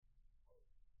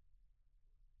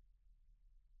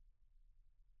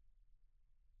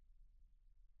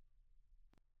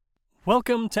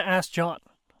Welcome to Ask John.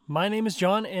 My name is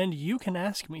John, and you can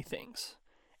ask me things.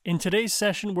 In today's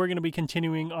session, we're going to be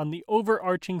continuing on the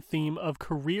overarching theme of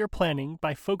career planning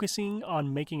by focusing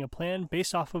on making a plan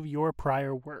based off of your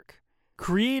prior work.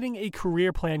 Creating a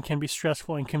career plan can be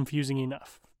stressful and confusing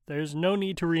enough. There's no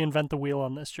need to reinvent the wheel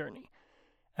on this journey.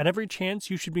 At every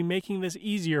chance, you should be making this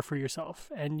easier for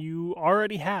yourself, and you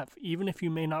already have, even if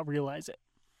you may not realize it.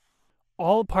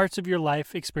 All parts of your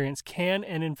life experience can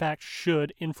and in fact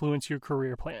should influence your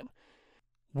career plan.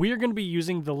 We are going to be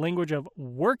using the language of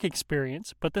work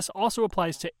experience, but this also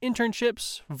applies to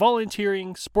internships,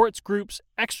 volunteering, sports groups,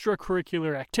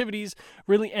 extracurricular activities,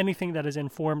 really anything that has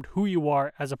informed who you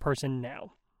are as a person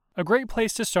now. A great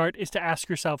place to start is to ask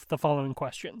yourself the following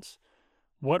questions.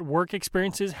 What work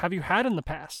experiences have you had in the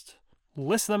past?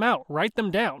 List them out, write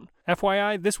them down.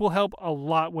 FYI, this will help a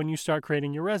lot when you start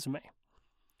creating your resume.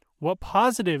 What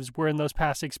positives were in those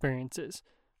past experiences?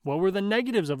 What were the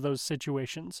negatives of those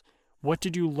situations? What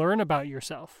did you learn about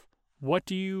yourself? What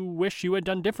do you wish you had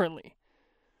done differently?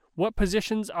 What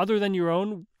positions other than your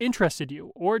own interested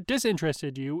you or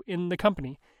disinterested you in the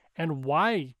company? And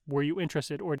why were you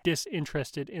interested or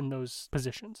disinterested in those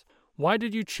positions? Why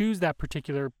did you choose that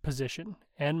particular position?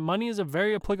 And money is a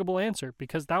very applicable answer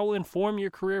because that will inform your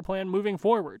career plan moving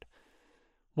forward.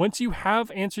 Once you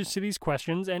have answers to these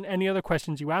questions and any other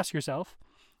questions you ask yourself,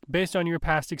 based on your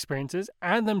past experiences,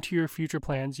 add them to your future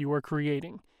plans you are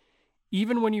creating.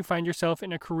 Even when you find yourself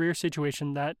in a career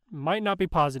situation that might not be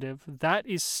positive, that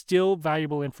is still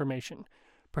valuable information.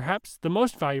 Perhaps the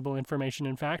most valuable information,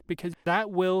 in fact, because that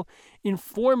will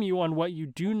inform you on what you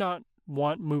do not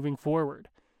want moving forward.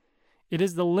 It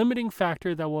is the limiting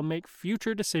factor that will make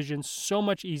future decisions so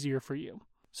much easier for you.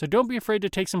 So don't be afraid to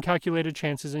take some calculated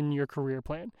chances in your career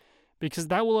plan, because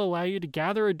that will allow you to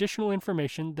gather additional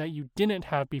information that you didn't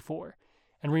have before.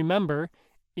 And remember,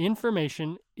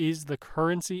 information is the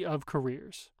currency of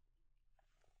careers.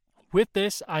 With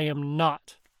this, I am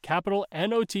not, capital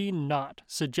N-O-T, not,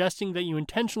 suggesting that you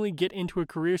intentionally get into a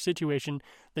career situation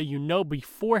that you know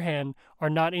beforehand are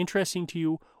not interesting to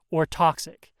you or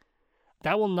toxic.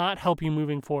 That will not help you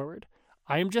moving forward.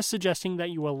 I am just suggesting that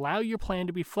you allow your plan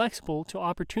to be flexible to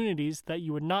opportunities that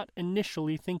you would not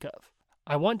initially think of.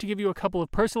 I want to give you a couple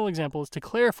of personal examples to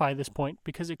clarify this point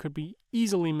because it could be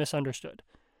easily misunderstood.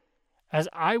 As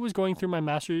I was going through my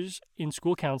master's in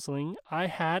school counseling, I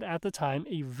had at the time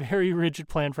a very rigid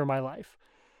plan for my life.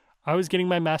 I was getting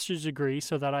my master's degree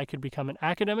so that I could become an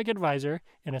academic advisor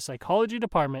in a psychology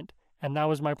department, and that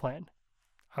was my plan.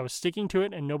 I was sticking to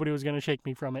it and nobody was going to shake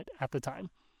me from it at the time.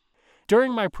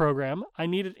 During my program, I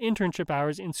needed internship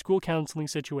hours in school counseling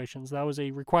situations. That was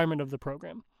a requirement of the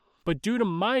program. But due to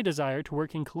my desire to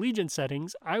work in collegiate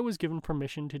settings, I was given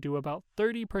permission to do about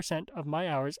 30% of my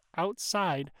hours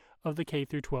outside of the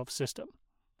K-12 system.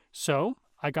 So,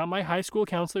 I got my high school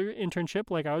counselor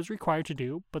internship like I was required to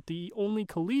do, but the only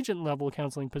collegiate level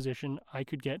counseling position I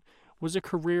could get was a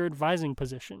career advising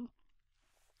position.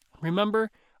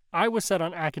 Remember, I was set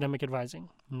on academic advising,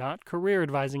 not career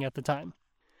advising at the time.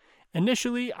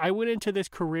 Initially, I went into this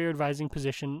career advising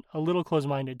position a little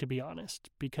close-minded, to be honest,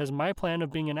 because my plan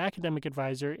of being an academic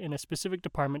advisor in a specific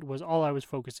department was all I was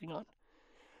focusing on.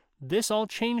 This all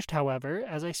changed, however,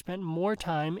 as I spent more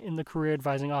time in the career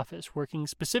advising office, working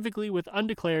specifically with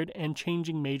undeclared and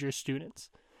changing major students.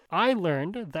 I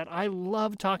learned that I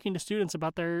love talking to students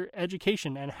about their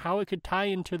education and how it could tie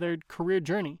into their career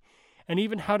journey, and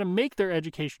even how to make their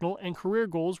educational and career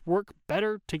goals work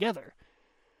better together.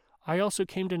 I also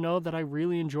came to know that I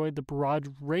really enjoyed the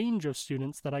broad range of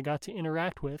students that I got to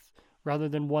interact with rather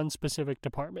than one specific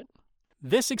department.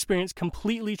 This experience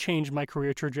completely changed my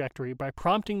career trajectory by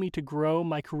prompting me to grow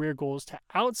my career goals to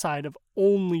outside of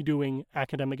only doing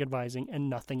academic advising and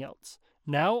nothing else.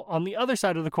 Now, on the other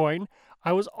side of the coin,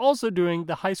 I was also doing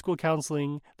the high school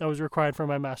counseling that was required for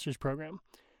my master's program.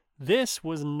 This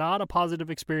was not a positive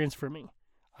experience for me.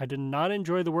 I did not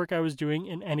enjoy the work I was doing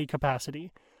in any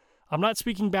capacity. I'm not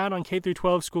speaking bad on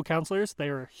K-12 school counselors. They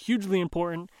are hugely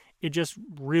important. It just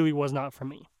really was not for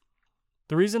me.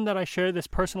 The reason that I share this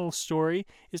personal story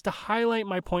is to highlight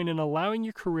my point in allowing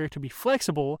your career to be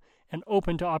flexible and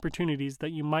open to opportunities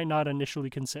that you might not initially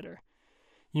consider.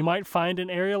 You might find an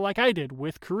area like I did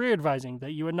with career advising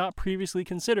that you had not previously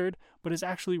considered, but is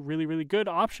actually a really, really good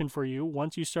option for you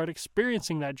once you start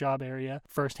experiencing that job area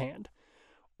firsthand.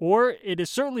 Or it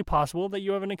is certainly possible that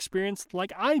you have an experience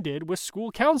like I did with school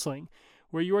counseling,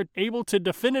 where you are able to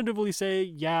definitively say,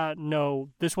 yeah, no,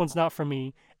 this one's not for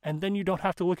me, and then you don't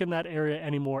have to look in that area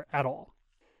anymore at all.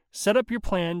 Set up your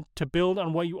plan to build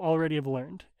on what you already have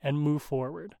learned and move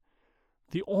forward.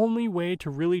 The only way to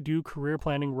really do career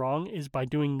planning wrong is by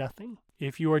doing nothing.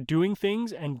 If you are doing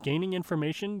things and gaining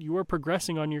information, you are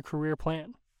progressing on your career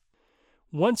plan.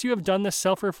 Once you have done this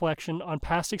self-reflection on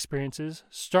past experiences,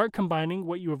 start combining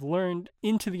what you have learned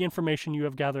into the information you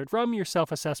have gathered from your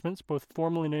self-assessments, both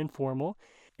formal and informal,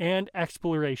 and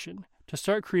exploration, to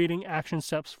start creating action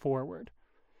steps forward.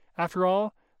 After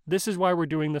all, this is why we're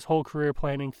doing this whole career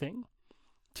planning thing,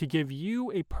 to give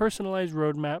you a personalized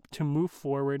roadmap to move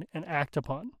forward and act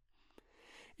upon.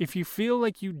 If you feel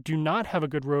like you do not have a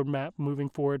good roadmap moving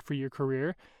forward for your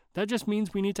career, that just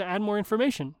means we need to add more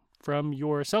information from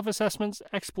your self-assessments,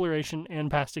 exploration,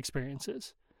 and past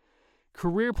experiences.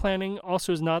 Career planning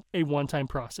also is not a one-time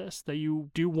process that you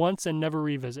do once and never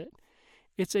revisit.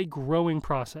 It's a growing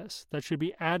process that should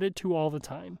be added to all the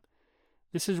time.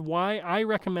 This is why I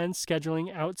recommend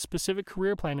scheduling out specific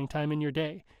career planning time in your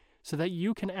day so that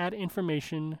you can add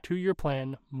information to your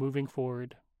plan moving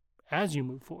forward as you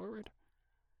move forward.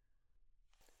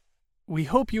 We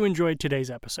hope you enjoyed today's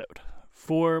episode.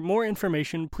 For more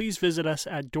information, please visit us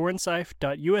at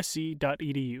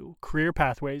dornsife.usc.edu, Career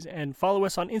Pathways, and follow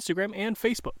us on Instagram and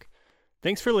Facebook.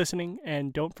 Thanks for listening,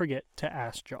 and don't forget to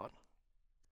ask John.